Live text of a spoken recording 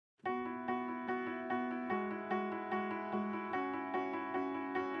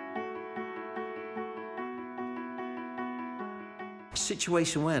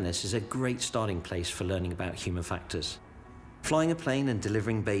Situational awareness is a great starting place for learning about human factors. Flying a plane and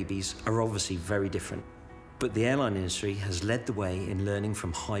delivering babies are obviously very different, but the airline industry has led the way in learning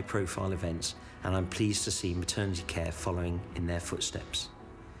from high-profile events, and I'm pleased to see maternity care following in their footsteps.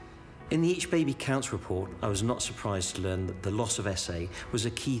 In the Each Baby Counts report, I was not surprised to learn that the loss of SA was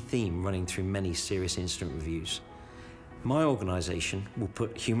a key theme running through many serious incident reviews. My organisation will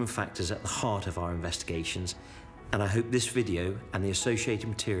put human factors at the heart of our investigations, and I hope this video and the associated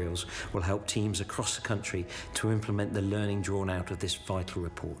materials will help teams across the country to implement the learning drawn out of this vital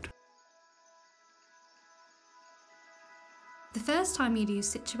report. The first time you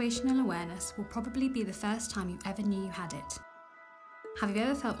use situational awareness will probably be the first time you ever knew you had it. Have you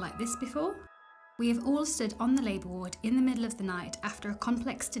ever felt like this before? We have all stood on the labour ward in the middle of the night after a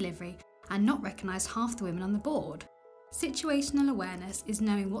complex delivery and not recognised half the women on the board. Situational awareness is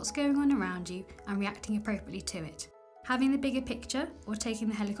knowing what's going on around you and reacting appropriately to it, having the bigger picture or taking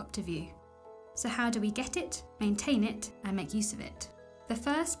the helicopter view. So how do we get it, maintain it, and make use of it? The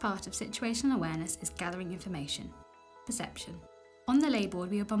first part of situational awareness is gathering information. Perception. On the labour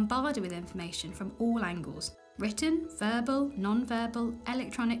ward, we are bombarded with information from all angles: written, verbal, non-verbal,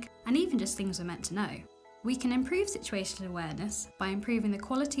 electronic, and even just things we're meant to know. We can improve situational awareness by improving the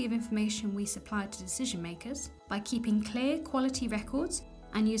quality of information we supply to decision makers, by keeping clear quality records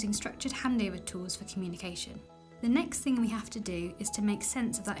and using structured handover tools for communication. The next thing we have to do is to make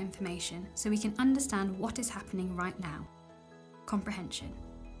sense of that information so we can understand what is happening right now. Comprehension.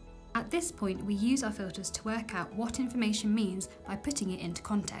 At this point, we use our filters to work out what information means by putting it into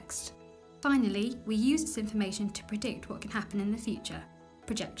context. Finally, we use this information to predict what can happen in the future.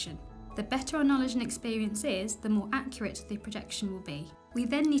 Projection. The better our knowledge and experience is, the more accurate the projection will be. We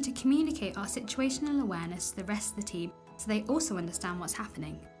then need to communicate our situational awareness to the rest of the team so they also understand what's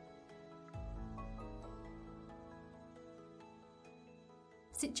happening.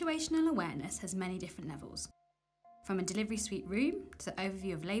 Situational awareness has many different levels. From a delivery suite room to the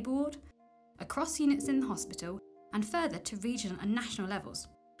overview of labour ward, across units in the hospital, and further to regional and national levels.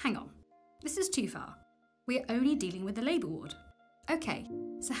 Hang on, this is too far. We are only dealing with the labour ward. Okay,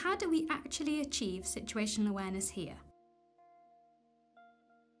 so how do we actually achieve situational awareness here?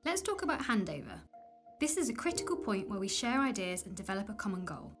 Let's talk about handover. This is a critical point where we share ideas and develop a common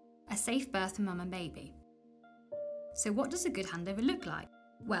goal, a safe birth for mum and baby. So what does a good handover look like?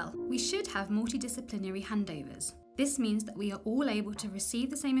 Well, we should have multidisciplinary handovers. This means that we are all able to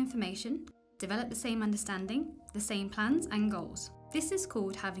receive the same information, develop the same understanding, the same plans and goals. This is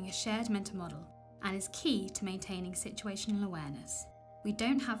called having a shared mental model and is key to maintaining situational awareness. We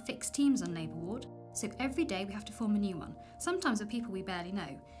don't have fixed teams on labour ward, so every day we have to form a new one, sometimes with people we barely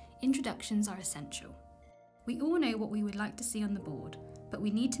know. Introductions are essential. We all know what we would like to see on the board, but we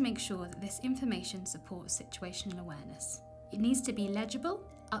need to make sure that this information supports situational awareness. It needs to be legible,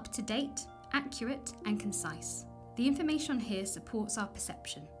 up to date, accurate and concise. The information on here supports our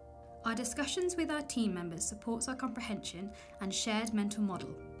perception. Our discussions with our team members supports our comprehension and shared mental model,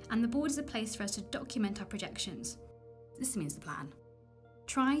 and the board is a place for us to document our projections. This means the plan.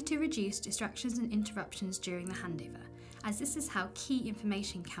 Try to reduce distractions and interruptions during the handover, as this is how key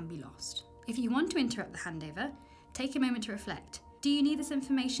information can be lost. If you want to interrupt the handover, take a moment to reflect. Do you need this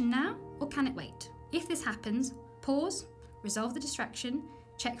information now, or can it wait? If this happens, pause, resolve the distraction,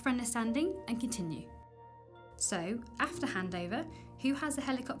 check for understanding, and continue. So, after handover, who has a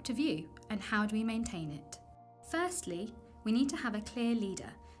helicopter view, and how do we maintain it? Firstly, we need to have a clear leader.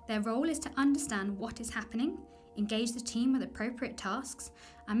 Their role is to understand what is happening, engage the team with appropriate tasks,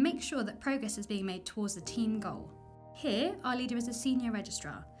 and make sure that progress is being made towards the team goal. Here, our leader is a senior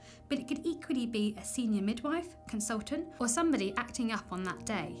registrar, but it could equally be a senior midwife, consultant, or somebody acting up on that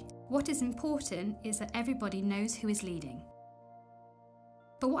day. What is important is that everybody knows who is leading.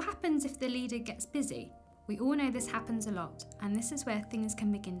 But what happens if the leader gets busy? We all know this happens a lot, and this is where things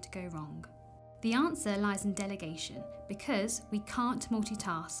can begin to go wrong. The answer lies in delegation, because we can't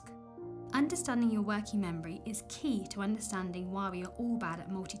multitask. Understanding your working memory is key to understanding why we are all bad at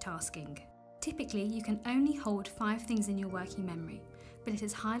multitasking. Typically, you can only hold 5 things in your working memory, but it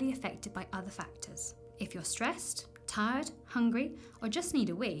is highly affected by other factors. If you're stressed, tired, hungry, or just need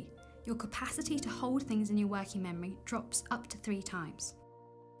a wee, your capacity to hold things in your working memory drops up to 3 times.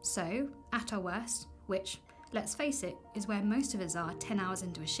 So, at our worst, which, let's face it, is where most of us are 10 hours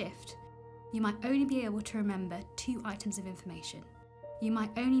into a shift, you might only be able to remember 2 items of information. You might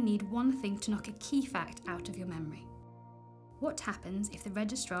only need 1 thing to knock a key fact out of your memory. What happens if the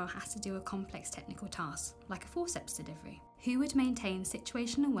registrar has to do a complex technical task, like a forceps delivery? Who would maintain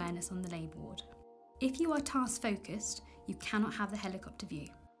situational awareness on the labour ward? If you are task focused, you cannot have the helicopter view.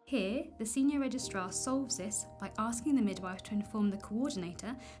 Here, the senior registrar solves this by asking the midwife to inform the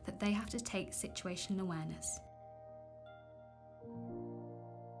coordinator that they have to take situational awareness.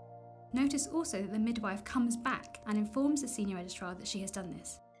 Notice also that the midwife comes back and informs the senior registrar that she has done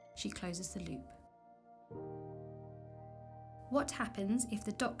this. She closes the loop. What happens if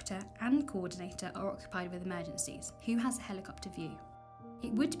the doctor and coordinator are occupied with emergencies? Who has a helicopter view?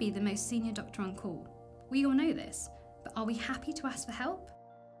 It would be the most senior doctor on call. We all know this, but are we happy to ask for help?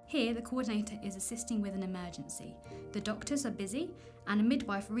 Here, the coordinator is assisting with an emergency. The doctors are busy, and a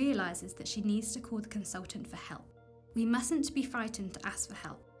midwife realises that she needs to call the consultant for help. We mustn't be frightened to ask for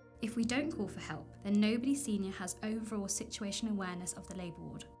help. If we don't call for help, then nobody senior has overall situational awareness of the labour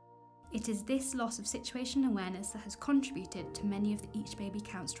ward. It is this loss of situational awareness that has contributed to many of the Each Baby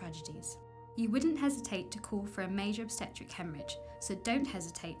Counts tragedies. You wouldn't hesitate to call for a major obstetric hemorrhage, so don't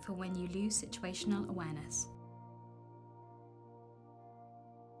hesitate for when you lose situational awareness.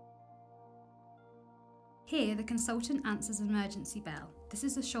 Here, the consultant answers an emergency bell. This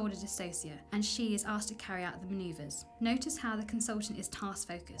is a shoulder dystocia, and she is asked to carry out the manoeuvres. Notice how the consultant is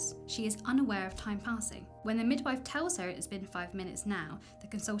task-focused. She is unaware of time passing. When the midwife tells her it has been 5 minutes now, the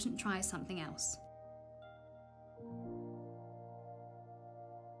consultant tries something else.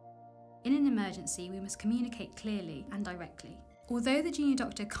 In an emergency, we must communicate clearly and directly. Although the junior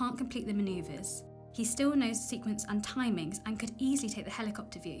doctor can't complete the manoeuvres, he still knows the sequence and timings and could easily take the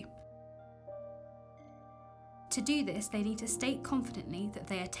helicopter view. To do this, they need to state confidently that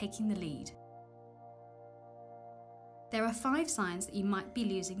they are taking the lead. There are 5 signs that you might be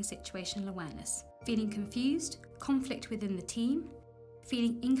losing situational awareness: feeling confused, conflict within the team,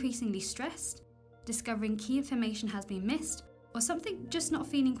 feeling increasingly stressed, discovering key information has been missed, or something just not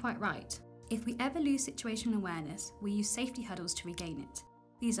feeling quite right. If we ever lose situational awareness, we use safety huddles to regain it.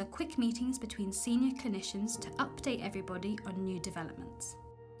 These are quick meetings between senior clinicians to update everybody on new developments.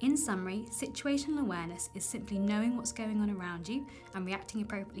 In summary, situational awareness is simply knowing what's going on around you and reacting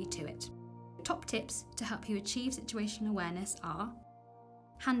appropriately to it. Top tips to help you achieve situational awareness are: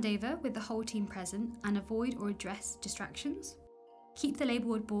 handover with the whole team present and avoid or address distractions. Keep the labour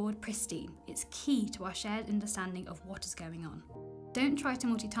ward board pristine. It's key to our shared understanding of what is going on. Don't try to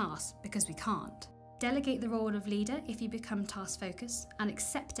multitask, because we can't. Delegate the role of leader if you become task-focused and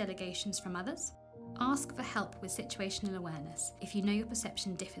accept delegations from others. Ask for help with situational awareness if you know your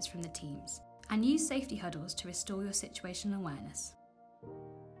perception differs from the team's, and use safety huddles to restore your situational awareness.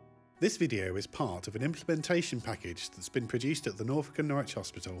 This video is part of an implementation package that's been produced at the Norfolk and Norwich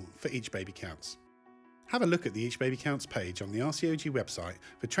Hospital for Each Baby Counts. Have a look at the Each Baby Counts page on the RCOG website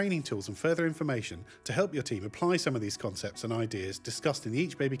for training tools and further information to help your team apply some of these concepts and ideas discussed in the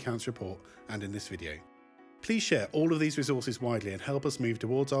Each Baby Counts report and in this video. Please share all of these resources widely and help us move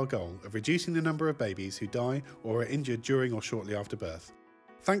towards our goal of reducing the number of babies who die or are injured during or shortly after birth.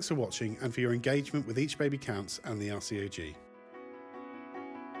 Thanks for watching and for your engagement with Each Baby Counts and the RCOG.